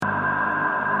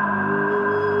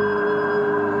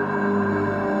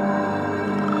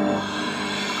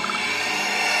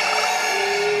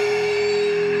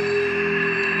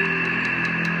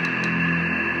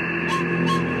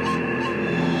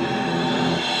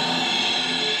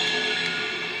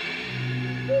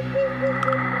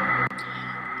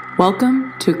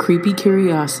Welcome to Creepy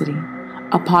Curiosity,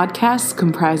 a podcast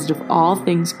comprised of all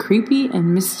things creepy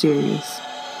and mysterious.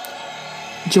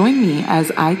 Join me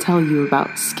as I tell you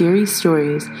about scary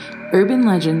stories, urban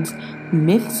legends,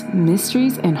 myths,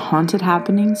 mysteries, and haunted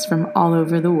happenings from all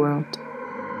over the world.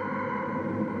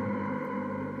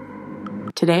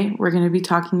 Today, we're going to be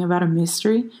talking about a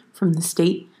mystery from the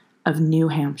state of New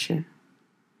Hampshire.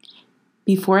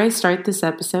 Before I start this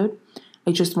episode,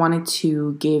 I just wanted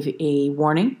to give a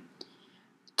warning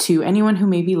to anyone who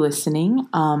may be listening.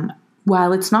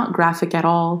 While it's not graphic at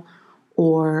all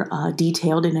or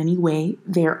detailed in any way,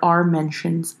 there are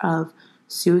mentions of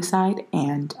suicide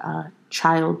and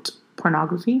child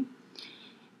pornography.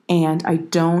 And I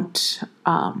don't,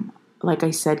 like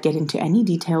I said, get into any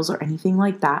details or anything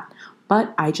like that,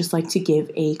 but I just like to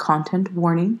give a content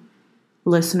warning.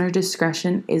 Listener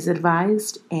discretion is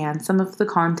advised, and some of the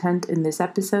content in this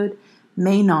episode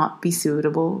may not be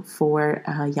suitable for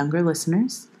younger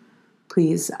listeners.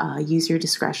 Please use your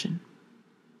discretion.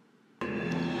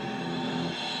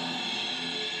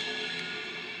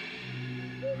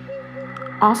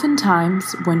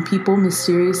 Oftentimes, when people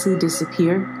mysteriously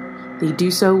disappear, they do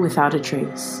so without a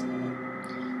trace.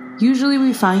 Usually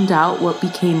we find out what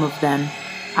became of them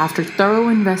after thorough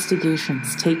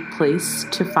investigations take place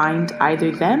to find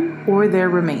either them or their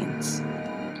remains.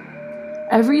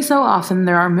 Every so often,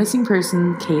 there are missing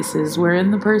person cases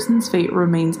wherein the person's fate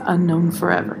remains unknown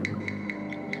forever.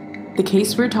 The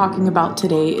case we're talking about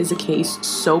today is a case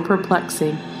so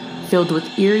perplexing, filled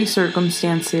with eerie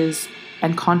circumstances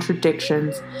and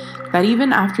contradictions, that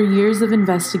even after years of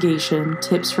investigation,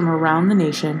 tips from around the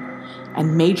nation,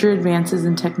 and major advances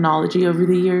in technology over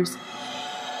the years,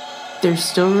 there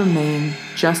still remain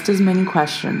just as many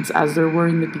questions as there were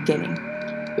in the beginning,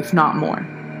 if not more.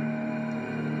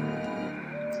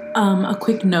 A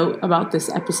quick note about this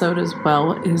episode as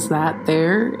well is that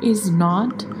there is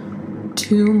not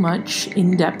too much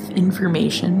in-depth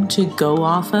information to go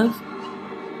off of.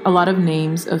 A lot of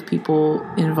names of people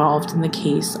involved in the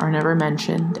case are never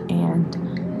mentioned, and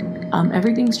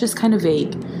everything's just kind of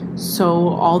vague. So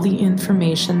all the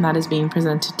information that is being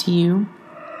presented to you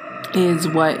is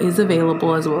what is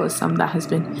available, as well as some that has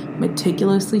been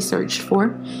meticulously searched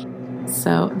for.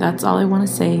 So that's all I want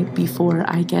to say before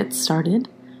I get started.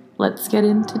 Let's get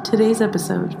into today's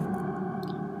episode.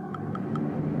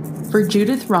 For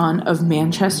Judith Rahn of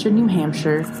Manchester, New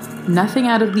Hampshire, nothing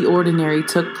out of the ordinary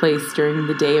took place during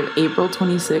the day of April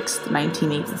 26,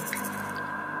 1980.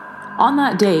 On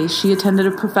that day, she attended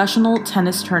a professional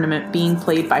tennis tournament being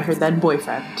played by her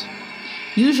then-boyfriend.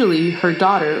 Usually, her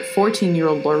daughter,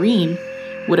 14-year-old Laureen,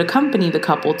 would accompany the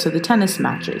couple to the tennis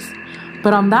matches.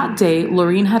 But on that day,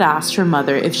 Laureen had asked her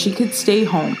mother if she could stay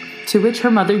home, to which her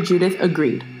mother, Judith,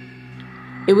 agreed.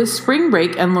 It was spring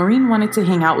break, and Laureen wanted to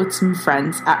hang out with some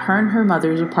friends at her and her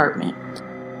mother's apartment.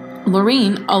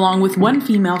 Laureen, along with one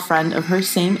female friend of her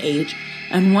same age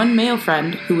and one male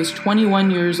friend who was 21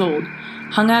 years old,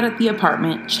 hung out at the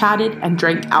apartment, chatted, and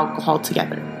drank alcohol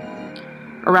together.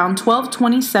 Around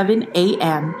 12:27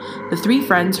 a.m., the three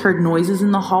friends heard noises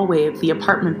in the hallway of the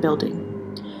apartment building.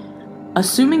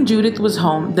 Assuming Judith was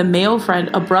home, the male friend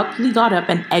abruptly got up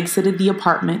and exited the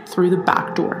apartment through the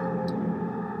back door,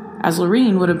 as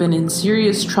Laureen would have been in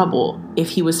serious trouble if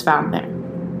he was found there.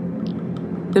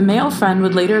 The male friend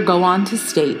would later go on to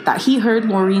state that he heard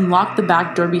Laureen lock the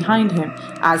back door behind him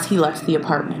as he left the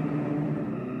apartment.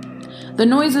 The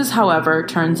noises, however,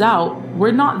 turns out,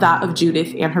 were not that of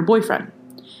Judith and her boyfriend.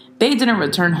 They didn't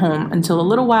return home until a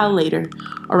little while later,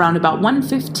 around about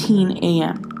 1:15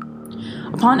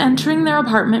 a.m. Upon entering their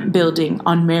apartment building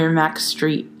on Merrimack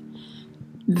Street,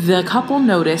 the couple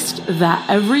noticed that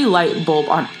every light bulb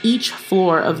on each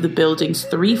floor of the building's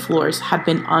 3 floors had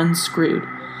been unscrewed,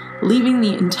 leaving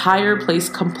the entire place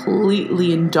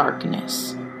completely in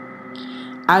darkness.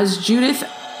 As Judith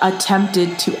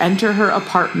attempted to enter her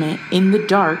apartment in the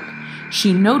dark,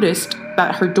 she noticed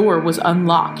that her door was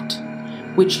unlocked,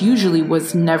 which usually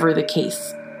was never the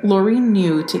case. Laureen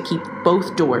knew to keep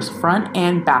both doors, front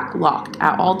and back, locked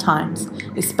at all times,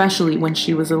 especially when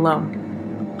she was alone.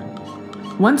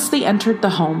 Once they entered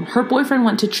the home, her boyfriend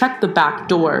went to check the back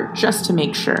door just to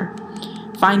make sure.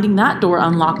 Finding that door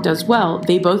unlocked as well,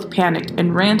 they both panicked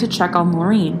and ran to check on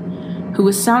Laureen, who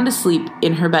was sound asleep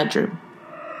in her bedroom.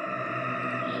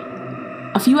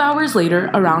 A few hours later,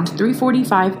 around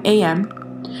 3:45 a.m.,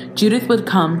 Judith would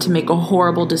come to make a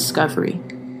horrible discovery.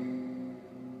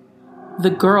 The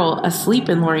girl asleep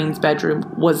in Laureen's bedroom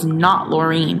was not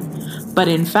Laureen, but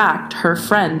in fact her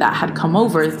friend that had come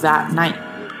over that night.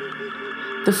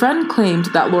 The friend claimed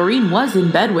that Loreen was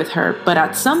in bed with her, but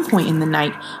at some point in the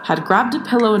night had grabbed a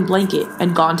pillow and blanket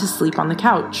and gone to sleep on the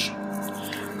couch.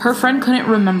 Her friend couldn't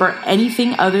remember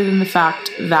anything other than the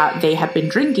fact that they had been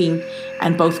drinking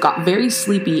and both got very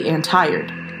sleepy and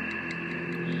tired.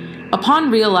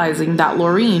 Upon realizing that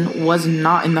Loreen was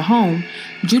not in the home,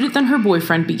 Judith and her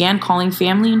boyfriend began calling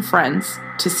family and friends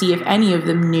to see if any of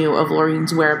them knew of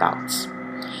Loreen's whereabouts.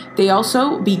 They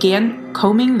also began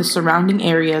combing the surrounding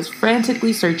areas,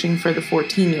 frantically searching for the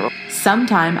 14-year-old.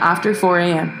 Sometime after 4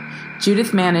 a.m.,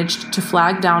 Judith managed to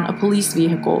flag down a police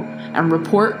vehicle and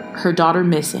report her daughter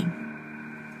missing.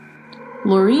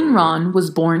 Loreen Ron was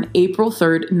born April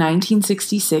 3,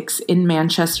 1966, in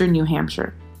Manchester, New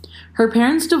Hampshire. Her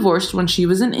parents divorced when she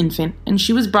was an infant, and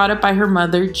she was brought up by her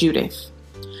mother, Judith.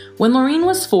 When Loreen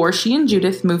was 4, she and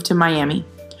Judith moved to Miami.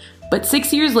 But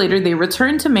 6 years later, they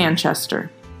returned to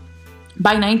Manchester.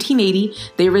 By 1980,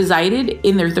 they resided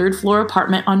in their third-floor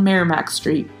apartment on Merrimack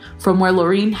Street, from where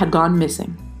Loreen had gone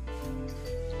missing.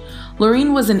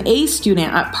 Loreen was an A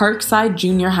student at Parkside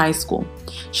Junior High School.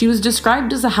 She was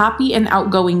described as a happy and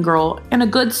outgoing girl and a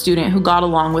good student who got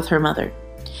along with her mother.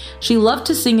 She loved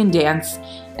to sing and dance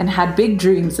and had big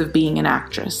dreams of being an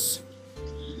actress.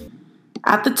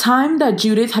 At the time that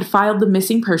Judith had filed the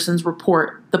missing persons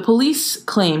report, the police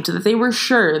claimed that they were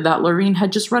sure that Loreen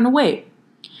had just run away.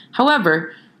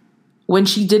 However, when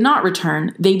she did not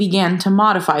return, they began to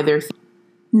modify their theory.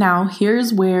 Now,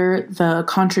 here's where the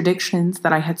contradictions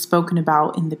that I had spoken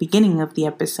about in the beginning of the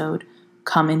episode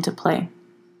come into play.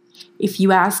 If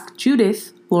you ask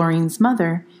Judith, Loreen's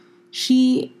mother,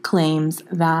 she claims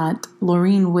that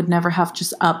Loreen would never have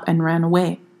just up and ran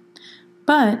away.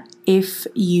 But if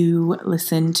you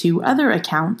listen to other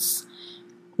accounts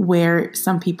where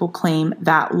some people claim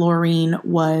that Loreen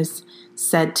was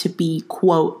said to be,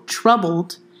 quote,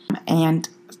 troubled and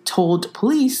told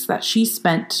police that she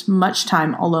spent much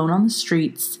time alone on the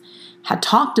streets, had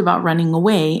talked about running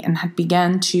away, and had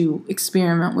begun to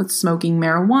experiment with smoking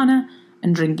marijuana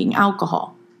and drinking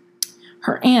alcohol.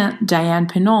 Her aunt, Diane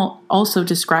Pinault, also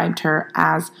described her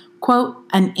as, quote,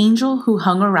 an angel who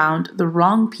hung around the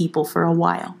wrong people for a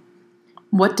while.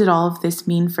 What did all of this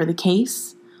mean for the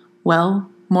case? Well,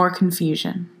 more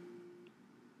confusion.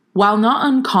 While not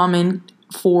uncommon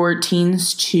for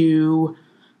teens to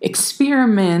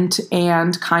experiment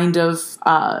and kind of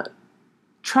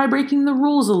try breaking the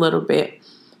rules a little bit,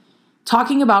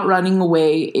 talking about running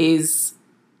away is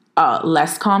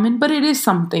less common, but it is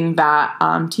something that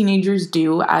teenagers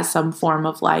do as some form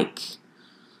of like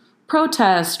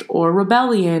protest or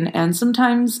rebellion, and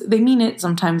sometimes they mean it,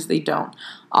 sometimes they don't.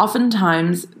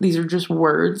 Oftentimes, these are just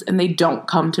words and they don't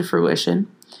come to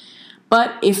fruition.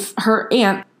 But if her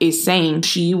aunt is saying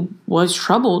she was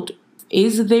troubled,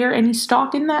 is there any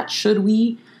stock in that? Should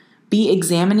we be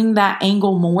examining that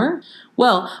angle more?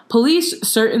 Well, police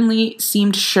certainly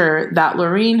seemed sure that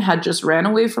Loreen had just ran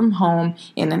away from home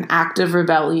in an act of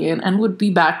rebellion and would be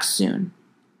back soon.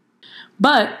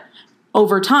 But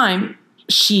over time,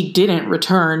 she didn't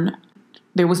return.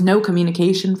 There was no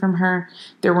communication from her.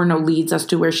 There were no leads as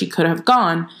to where she could have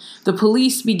gone. The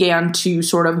police began to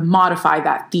sort of modify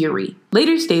that theory,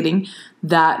 later stating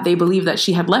that they believed that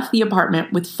she had left the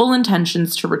apartment with full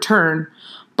intentions to return,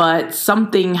 but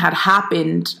something had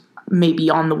happened maybe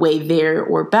on the way there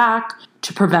or back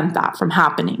to prevent that from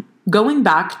happening. Going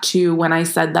back to when I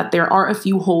said that there are a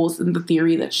few holes in the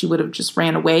theory that she would have just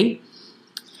ran away,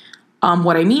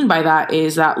 what I mean by that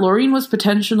is that Loreen was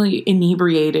potentially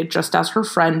inebriated, just as her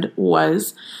friend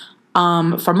was,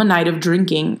 from a night of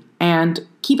drinking. And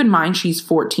keep in mind, she's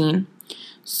 14.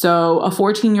 So a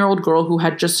 14-year-old girl who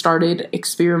had just started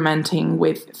experimenting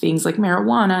with things like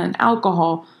marijuana and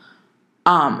alcohol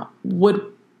would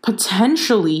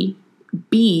potentially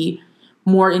be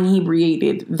more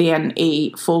inebriated than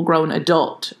a full-grown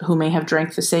adult who may have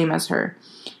drank the same as her.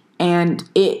 And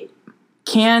it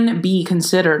can be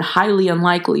considered highly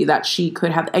unlikely that she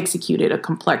could have executed a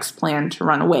complex plan to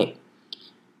run away.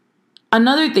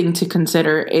 Another thing to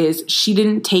consider is she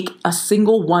didn't take a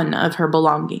single one of her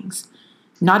belongings,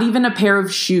 not even a pair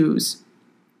of shoes.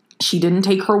 She didn't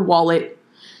take her wallet.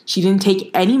 She didn't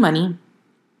take any money.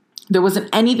 There wasn't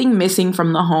anything missing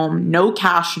from the home, no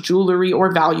cash, jewelry,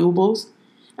 or valuables,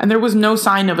 and there was no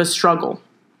sign of a struggle.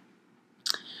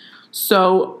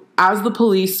 So, as the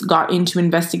police got into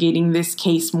investigating this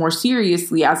case more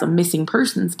seriously as a missing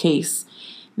persons case,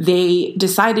 they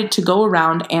decided to go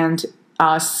around and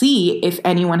see if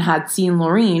anyone had seen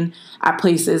Loreen at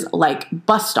places like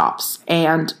bus stops.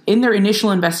 And in their initial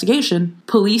investigation,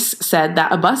 police said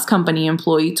that a bus company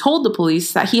employee told the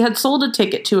police that he had sold a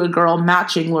ticket to a girl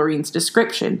matching Loreen's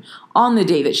description on the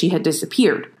day that she had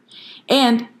disappeared.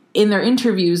 And in their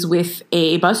interviews with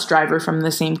a bus driver from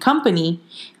the same company,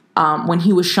 when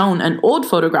he was shown an old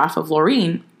photograph of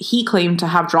Loreen, he claimed to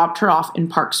have dropped her off in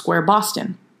Park Square,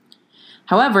 Boston.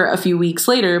 However, a few weeks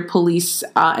later, police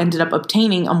ended up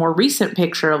obtaining a more recent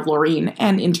picture of Loreen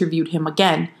and interviewed him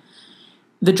again.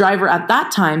 The driver at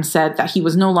that time said that he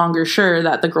was no longer sure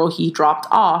that the girl he dropped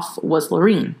off was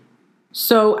Loreen.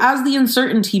 So, as the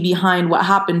uncertainty behind what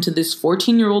happened to this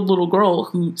 14-year-old little girl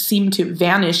who seemed to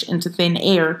vanish into thin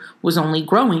air was only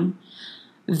growing,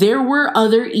 there were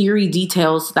other eerie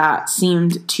details that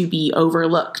seemed to be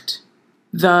overlooked.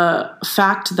 The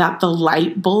fact that the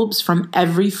light bulbs from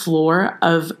every floor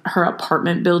of her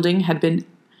apartment building had been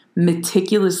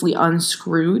meticulously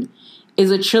unscrewed is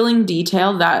a chilling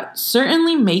detail that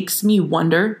certainly makes me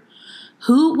wonder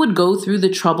who would go through the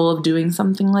trouble of doing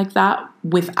something like that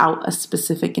without a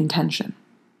specific intention.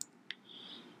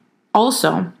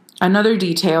 Also, another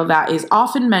detail that is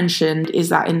often mentioned is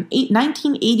that in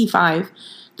 1985,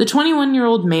 the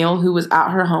 21-year-old male who was at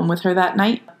her home with her that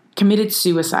night committed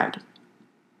suicide.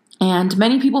 And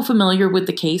many people familiar with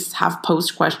the case have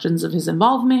posed questions of his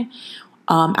involvement,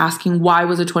 asking why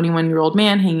was a 21-year-old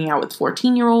man hanging out with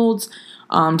 14-year-olds?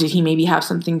 Did he maybe have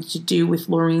something to do with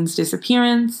Loreen's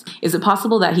disappearance? Is it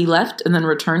possible that he left and then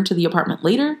returned to the apartment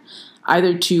later,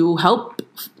 either to help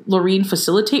Loreen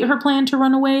facilitate her plan to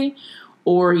run away,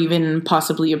 or even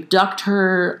possibly abduct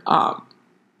her,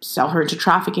 sell her into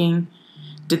trafficking?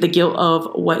 Did the guilt of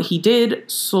what he did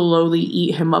slowly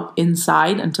eat him up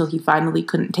inside until he finally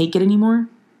couldn't take it anymore?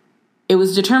 It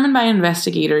was determined by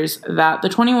investigators that the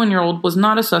 21-year-old was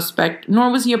not a suspect, nor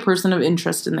was he a person of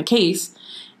interest in the case,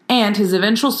 and his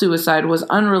eventual suicide was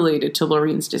unrelated to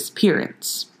Loreen's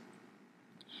disappearance.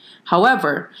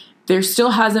 However, there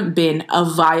still hasn't been a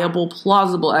viable,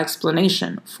 plausible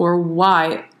explanation for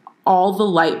why all the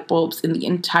light bulbs in the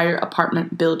entire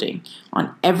apartment building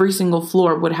on every single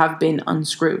floor would have been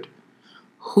unscrewed.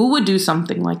 Who would do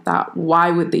something like that? Why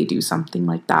would they do something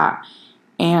like that?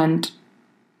 And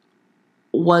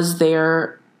was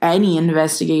there any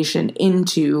investigation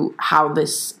into how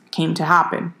this came to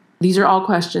happen? These are all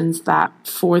questions that,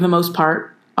 for the most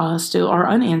part, still are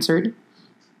unanswered.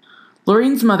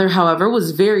 Loreen's mother, however, was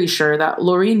very sure that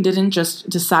Loreen didn't just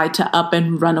decide to up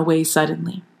and run away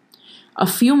suddenly. A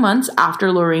few months after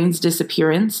Loreen's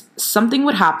disappearance, something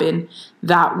would happen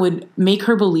that would make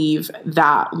her believe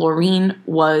that Loreen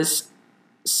was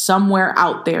somewhere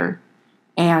out there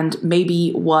and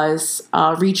maybe was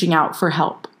reaching out for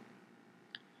help.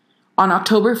 On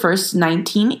October 1st,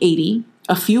 1980,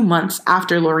 a few months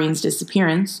after Loreen's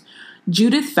disappearance,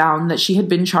 Judith found that she had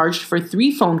been charged for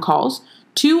 3 phone calls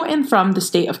to and from the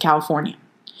state of California.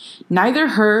 Neither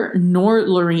her nor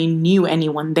Loreen knew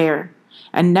anyone there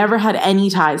and never had any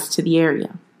ties to the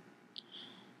area.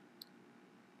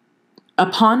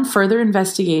 Upon further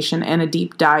investigation and a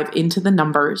deep dive into the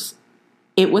numbers,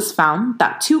 it was found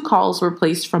that 2 calls were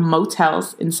placed from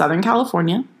motels in Southern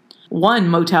California. One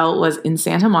motel was in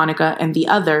Santa Monica and the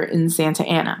other in Santa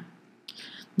Ana.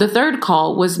 The 3rd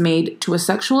call was made to a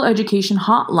sexual education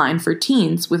hotline for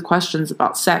teens with questions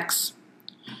about sex.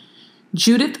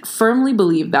 Judith firmly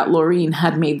believed that Loreen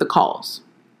had made the calls.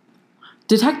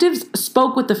 Detectives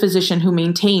spoke with the physician who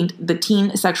maintained the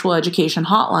teen sexual education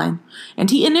hotline, and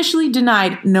he initially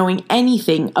denied knowing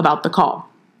anything about the call.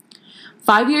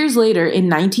 5 years later, in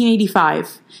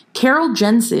 1985, Carol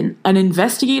Jensen, an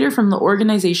investigator from the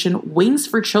organization Wings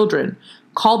for Children,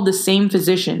 called the same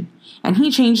physician, and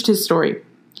he changed his story.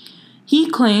 He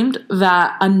claimed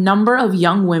that a number of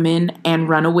young women and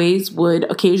runaways would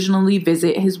occasionally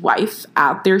visit his wife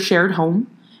at their shared home,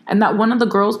 and that one of the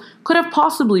girls could have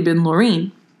possibly been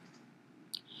Loreen.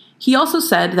 He also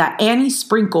said that Annie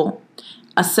Sprinkle,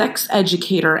 a sex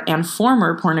educator and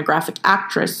former pornographic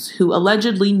actress who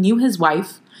allegedly knew his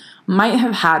wife, might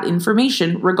have had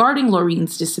information regarding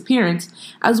Loreen's disappearance,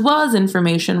 as well as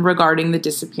information regarding the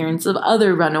disappearance of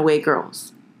other runaway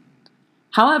girls.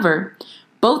 However,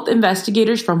 both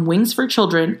investigators from Wings for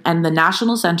Children and the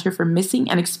National Center for Missing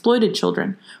and Exploited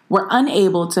Children were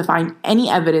unable to find any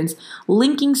evidence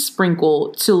linking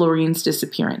Sprinkle to Loreen's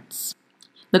disappearance.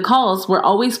 The calls were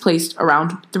always placed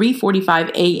around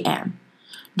 3:45 a.m.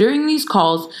 During these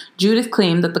calls, Judith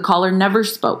claimed that the caller never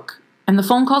spoke, and the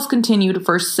phone calls continued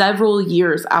for several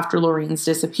years after Loreen's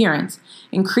disappearance,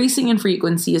 increasing in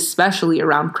frequency especially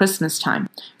around Christmas time.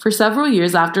 For several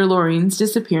years after Loreen's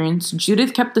disappearance,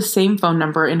 Judith kept the same phone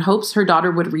number in hopes her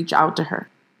daughter would reach out to her.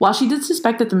 While she did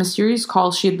suspect that the mysterious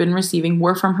calls she had been receiving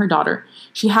were from her daughter,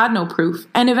 she had no proof,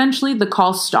 and eventually the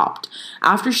calls stopped.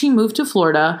 After she moved to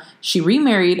Florida, she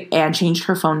remarried and changed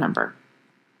her phone number.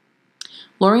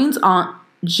 Loreen's aunt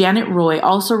Janet Roy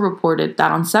also reported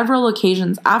that on several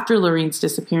occasions after Lorraine's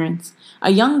disappearance, a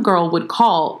young girl would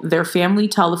call their family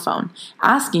telephone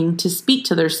asking to speak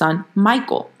to their son,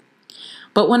 Michael.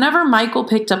 But whenever Michael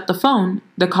picked up the phone,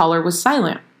 the caller was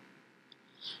silent.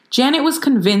 Janet was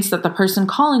convinced that the person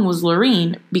calling was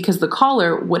Lorraine because the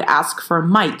caller would ask for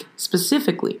Mike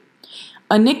specifically,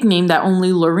 a nickname that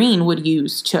only Lorraine would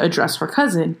use to address her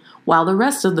cousin, while the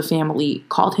rest of the family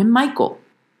called him Michael.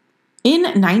 In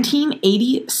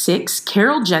 1986,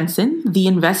 Carol Jensen, the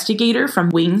investigator from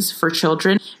Wings for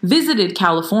Children, visited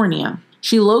California.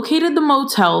 She located the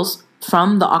motels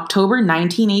from the October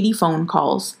 1980 phone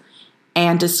calls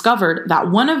and discovered that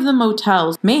one of the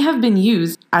motels may have been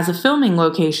used as a filming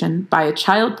location by a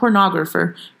child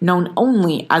pornographer known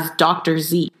only as Dr.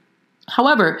 Z.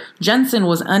 However, Jensen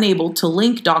was unable to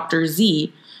link Dr.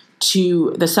 Z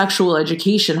to the sexual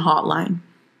education hotline.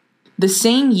 The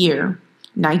same year,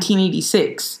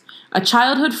 1986, a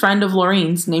childhood friend of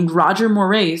Lorraine's named Roger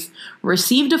Moraes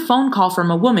received a phone call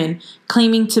from a woman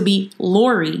claiming to be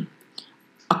Lori,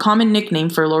 a common nickname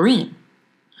for Lorraine.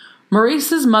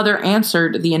 Moraes' mother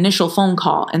answered the initial phone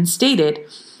call and stated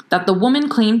that the woman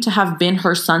claimed to have been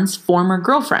her son's former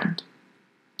girlfriend.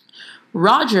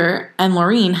 Roger and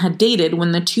Lorraine had dated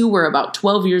when the two were about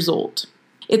 12 years old.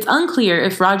 It's unclear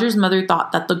if Roger's mother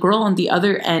thought that the girl on the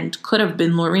other end could have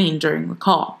been Lorraine during the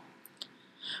call.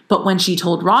 But when she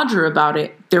told Roger about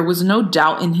it, there was no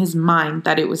doubt in his mind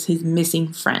that it was his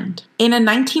missing friend. In a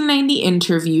 1990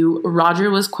 interview, Roger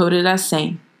was quoted as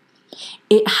saying,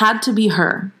 "It had to be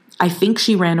her. I think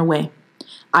she ran away.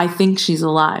 I think she's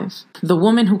alive." The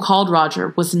woman who called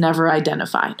Roger was never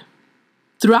identified.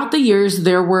 Throughout the years,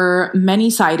 there were many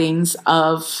sightings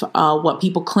of what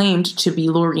people claimed to be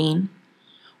Lorraine.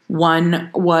 One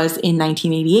was in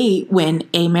 1988 when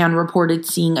a man reported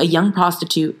seeing a young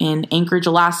prostitute in Anchorage,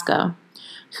 Alaska,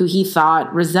 who he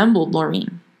thought resembled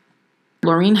Lorraine.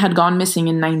 Lorraine had gone missing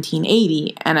in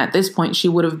 1980, and at this point she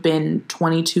would have been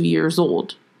 22 years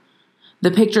old.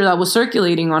 The picture that was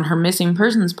circulating on her missing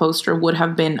persons poster would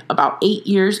have been about 8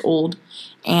 years old,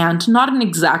 and not an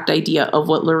exact idea of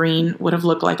what Lorraine would have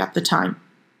looked like at the time.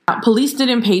 Police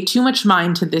didn't pay too much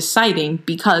mind to this sighting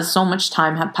because so much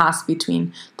time had passed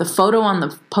between the photo on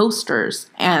the posters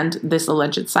and this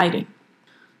alleged sighting.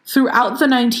 Throughout the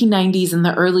 1990s and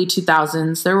the early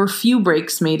 2000s, there were few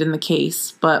breaks made in the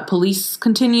case, but police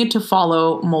continued to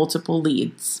follow multiple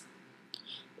leads.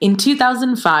 In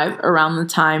 2005, around the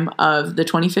time of the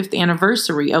 25th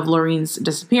anniversary of Lorraine's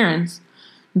disappearance,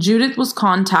 Judith was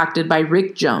contacted by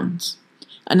Rick Jones,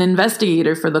 an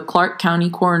investigator for the Clark County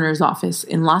Coroner's Office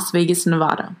in Las Vegas,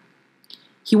 Nevada.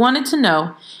 He wanted to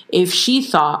know if she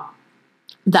thought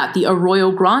that the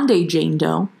Arroyo Grande Jane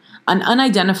Doe, an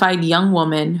unidentified young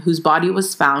woman whose body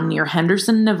was found near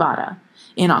Henderson, Nevada,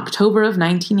 in October of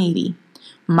 1980,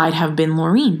 might have been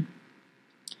Lorraine.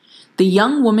 The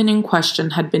young woman in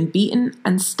question had been beaten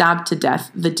and stabbed to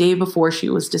death the day before she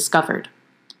was discovered.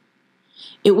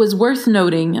 It was worth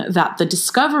noting that the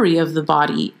discovery of the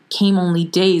body came only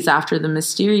days after the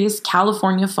mysterious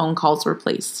California phone calls were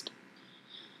placed.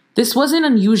 This wasn't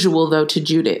unusual, though, to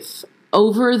Judith.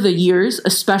 Over the years,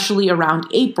 especially around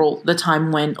April, the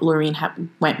time when Lorraine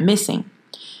went missing,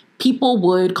 people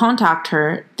would contact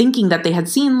her thinking that they had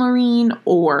seen Lorraine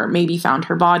or maybe found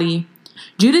her body.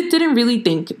 Judith didn't really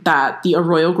think that the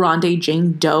Arroyo Grande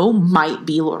Jane Doe might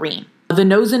be Lorraine. The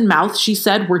nose and mouth, she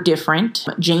said, were different.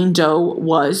 Jane Doe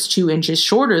was 2 inches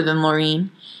shorter than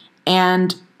Lorraine,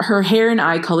 and her hair and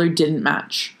eye color didn't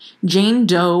match. Jane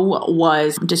Doe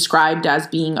was described as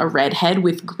being a redhead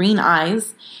with green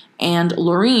eyes, and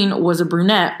Lorraine was a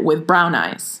brunette with brown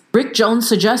eyes. Rick Jones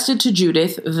suggested to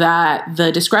Judith that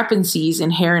the discrepancies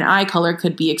in hair and eye color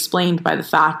could be explained by the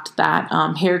fact that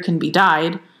hair can be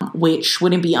dyed, which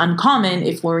wouldn't be uncommon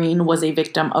if Lorraine was a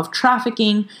victim of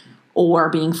trafficking or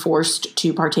being forced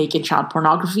to partake in child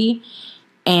pornography,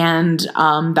 and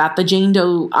that the Jane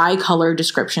Doe eye color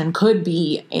description could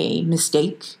be a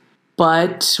mistake.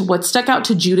 But what stuck out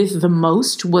to Judith the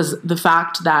most was the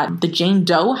fact that the Jane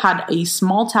Doe had a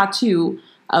small tattoo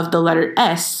of the letter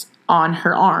S on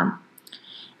her arm.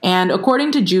 And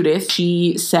according to Judith,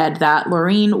 she said that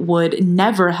Lorraine would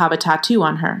never have a tattoo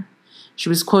on her. She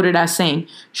was quoted as saying,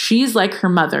 "She's like her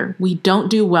mother. We don't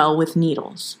do well with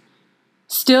needles."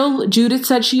 Still, Judith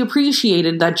said she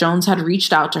appreciated that Jones had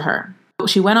reached out to her.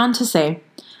 She went on to say,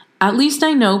 "At least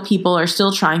I know people are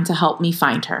still trying to help me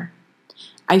find her.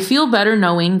 I feel better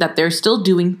knowing that they're still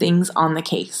doing things on the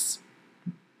case."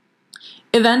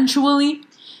 Eventually,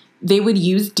 they would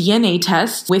use DNA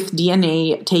tests with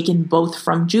DNA taken both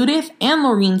from Judith and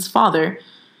Lorraine's father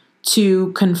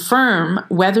to confirm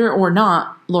whether or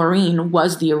not Loreen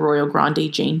was the Arroyo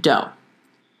Grande Jane Doe.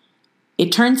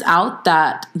 It turns out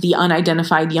that the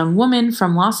unidentified young woman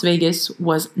from Las Vegas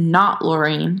was not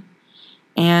Loreen.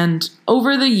 And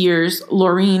over the years,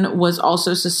 Loreen was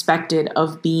also suspected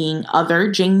of being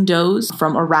other Jane Does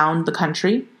from around the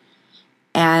country.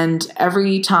 And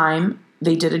every time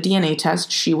they did a DNA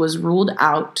test, she was ruled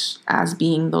out as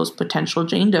being those potential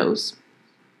Jane Does.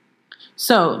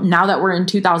 So now that we're in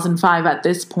 2005 at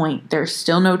this point, there's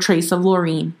still no trace of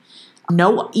Loreen,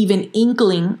 no even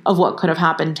inkling of what could have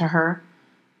happened to her.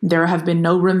 There have been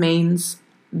no remains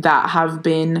that have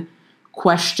been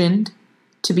questioned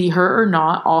to be her or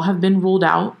not. All have been ruled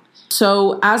out.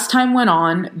 So as time went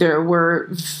on, there were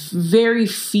very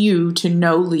few to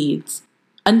no leads.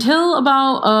 Until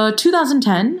about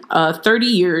 2010, 30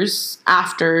 years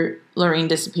after Loreen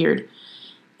disappeared,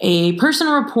 a person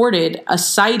reported a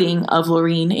sighting of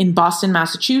Loreen in Boston,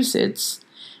 Massachusetts.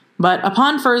 But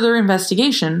upon further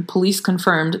investigation, police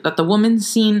confirmed that the woman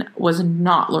seen was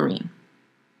not Loreen.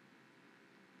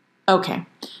 Okay,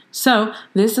 so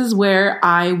this is where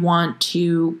I want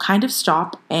to kind of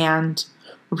stop and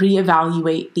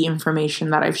reevaluate the information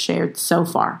that I've shared so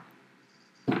far.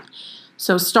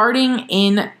 So starting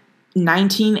in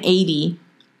 1980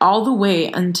 all the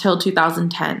way until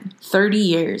 2010, 30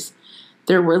 years,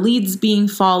 there were leads being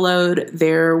followed,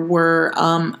 there were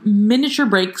miniature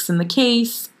breaks in the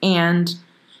case, and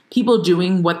people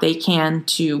doing what they can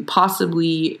to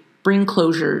possibly bring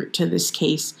closure to this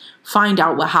case, find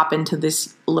out what happened to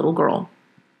this little girl.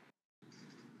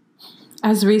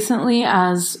 As recently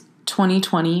as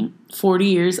 2020, 40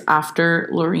 years after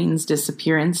Loreen's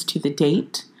disappearance to the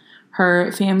date,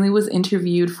 her family was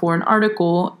interviewed for an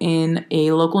article in a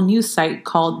local news site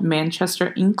called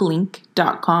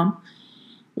ManchesterInkLink.com,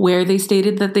 where they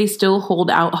stated that they still hold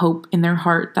out hope in their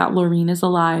heart that Loreen is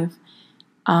alive,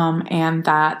 and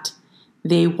that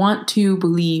they want to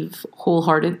believe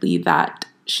wholeheartedly that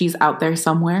she's out there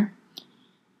somewhere.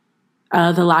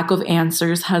 The lack of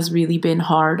answers has really been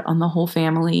hard on the whole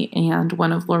family, and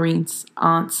one of Loreen's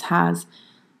aunts has,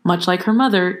 much like her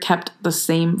mother, kept the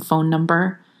same phone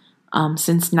number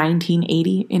since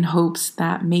 1980 in hopes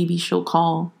that maybe she'll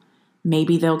call,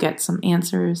 maybe they'll get some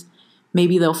answers,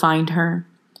 maybe they'll find her.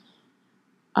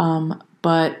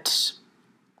 But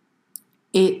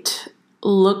it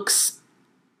looks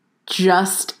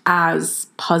just as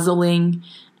puzzling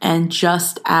and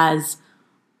just as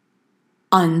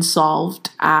unsolved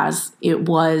as it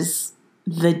was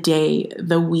the day,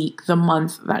 the week, the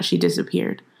month that she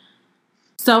disappeared.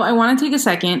 So I want to take a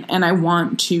second and I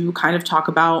want to kind of talk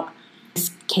about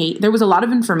this case. There was a lot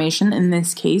of information in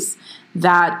this case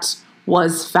that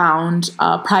was found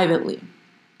privately.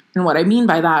 And what I mean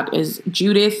by that is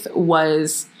Judith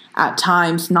was at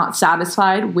times not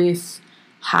satisfied with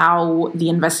how the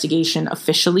investigation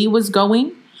officially was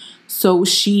going. So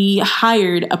she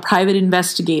hired a private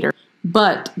investigator,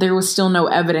 but there was still no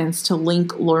evidence to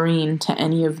link Loreen to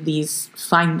any of these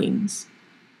findings.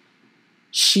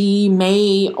 She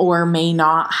may or may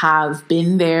not have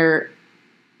been there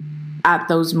at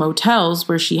those motels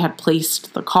where she had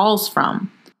placed the calls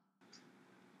from.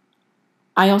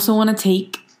 I also want to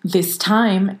take this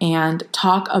time and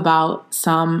talk about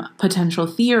some potential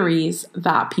theories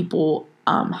that people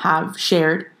have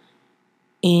shared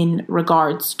in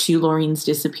regards to Loreen's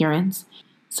disappearance.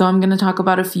 So I'm going to talk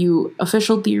about a few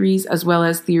official theories as well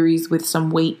as theories with some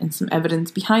weight and some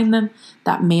evidence behind them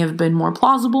that may have been more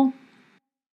plausible.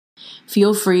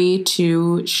 Feel free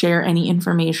to share any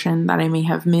information that I may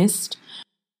have missed.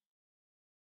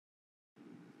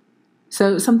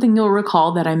 So something you'll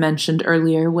recall that I mentioned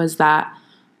earlier was that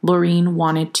Loreen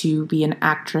wanted to be an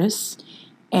actress,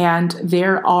 and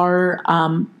there are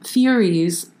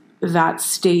theories that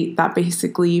state that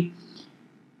basically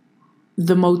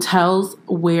the motels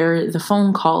where the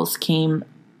phone calls came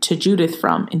to Judith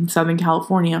from in Southern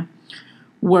California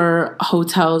were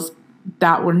hotels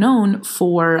that were known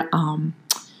for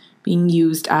being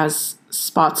used as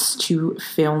spots to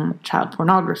film child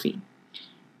pornography.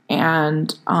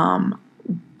 And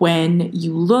when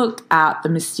you look at the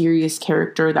mysterious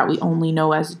character that we only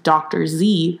know as Dr.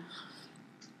 Z,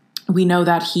 we know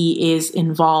that he is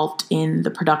involved in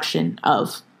the production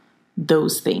of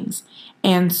those things.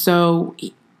 And so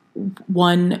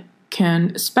one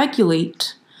can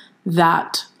speculate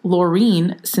that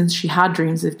Loreen, since she had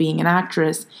dreams of being an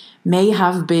actress, may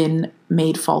have been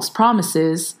made false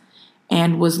promises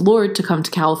and was lured to come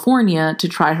to California to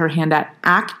try her hand at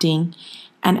acting,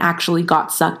 and actually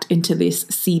got sucked into this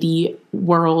seedy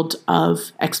world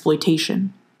of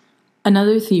exploitation.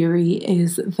 Another theory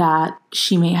is that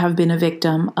she may have been a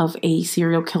victim of a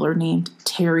serial killer named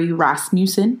Terry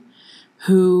Rasmussen,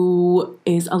 who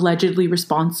is allegedly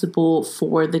responsible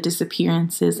for the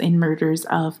disappearances and murders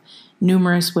of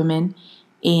numerous women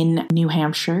in New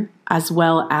Hampshire, as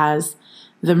well as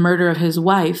the murder of his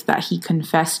wife that he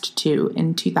confessed to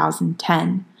in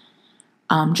 2010,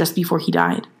 just before he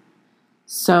died.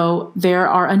 So there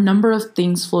are a number of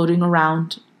things floating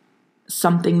around.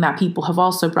 Something that people have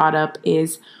also brought up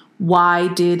is, why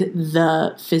did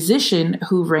the physician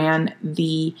who ran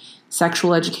the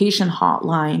sexual education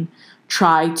hotline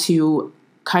try to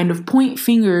kind of point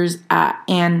fingers at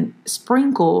Anne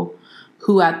Sprinkle,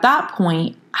 who at that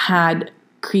point had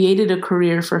created a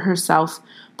career for herself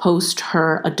post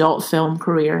her adult film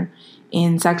career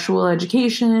in sexual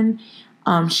education?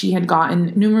 She had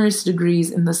gotten numerous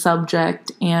degrees in the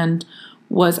subject and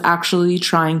was actually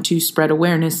trying to spread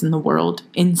awareness in the world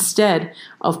instead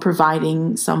of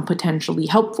providing some potentially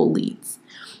helpful leads.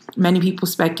 Many people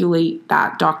speculate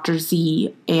that Dr.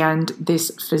 Z and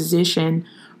this physician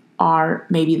are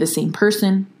maybe the same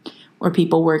person, or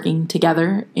people working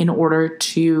together in order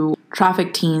to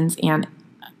traffic teens and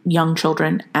young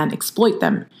children and exploit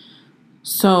them.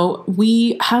 So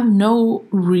we have no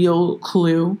real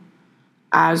clue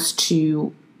as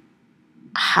to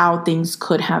how things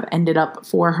could have ended up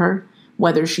for her,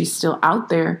 whether she's still out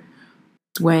there.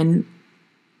 When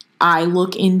I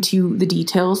look into the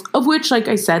details, of which, like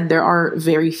I said, there are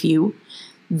very few,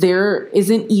 there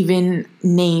isn't even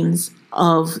names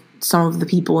of some of the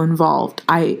people involved.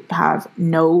 I have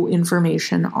no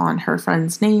information on her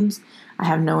friends' names. I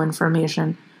have no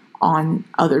information on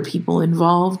other people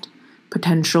involved.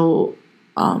 Potential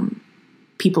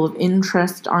people of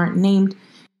interest aren't named.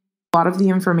 A lot of the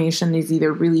information is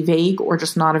either really vague or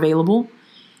just not available.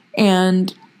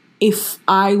 And if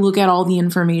I look at all the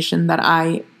information that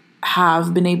I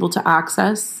have been able to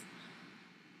access,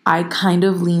 I kind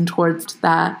of lean towards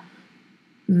that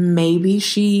maybe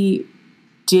she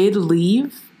did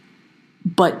leave,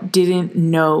 but didn't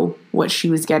know what she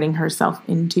was getting herself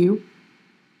into.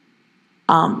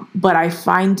 But I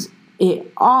find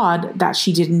it odd that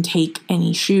she didn't take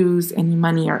any shoes, any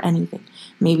money, or anything.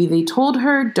 Maybe they told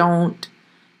her, don't,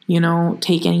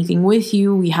 take anything with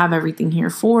you. We have everything here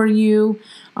for you.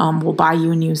 We'll buy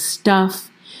you new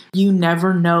stuff. You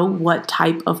never know what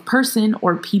type of person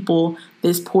or people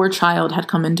this poor child had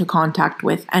come into contact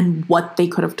with and what they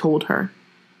could have told her.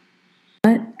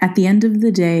 But at the end of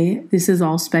the day, this is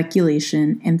all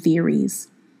speculation and theories.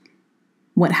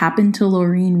 What happened to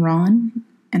Laureen Ron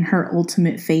and her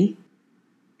ultimate fate,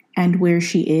 and where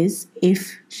she is,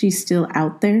 if she's still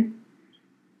out there,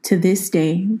 to this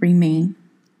day remain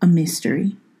a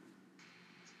mystery.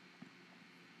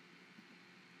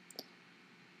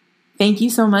 Thank you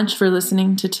so much for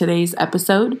listening to today's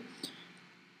episode.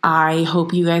 I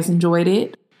hope you guys enjoyed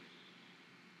it.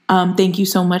 Thank you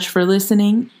so much for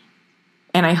listening.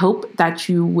 And I hope that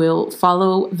you will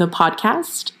follow the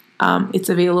podcast. It's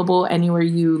available anywhere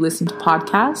you listen to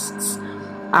podcasts,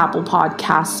 Apple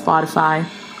Podcasts, Spotify.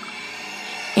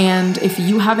 And if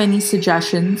you have any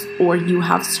suggestions or you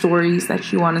have stories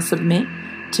that you want to submit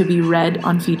to be read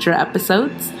on future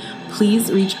episodes, please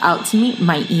reach out to me.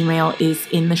 My email is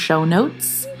in the show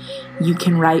notes. You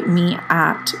can write me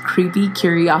at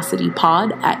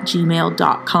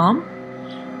creepycuriositypod@gmail.com.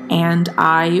 And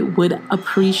I would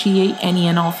appreciate any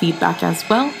and all feedback as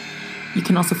well. You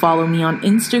can also follow me on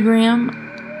Instagram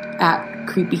at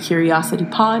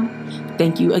creepycuriositypod.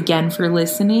 Thank you again for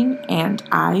listening, and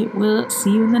I will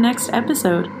see you in the next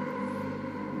episode.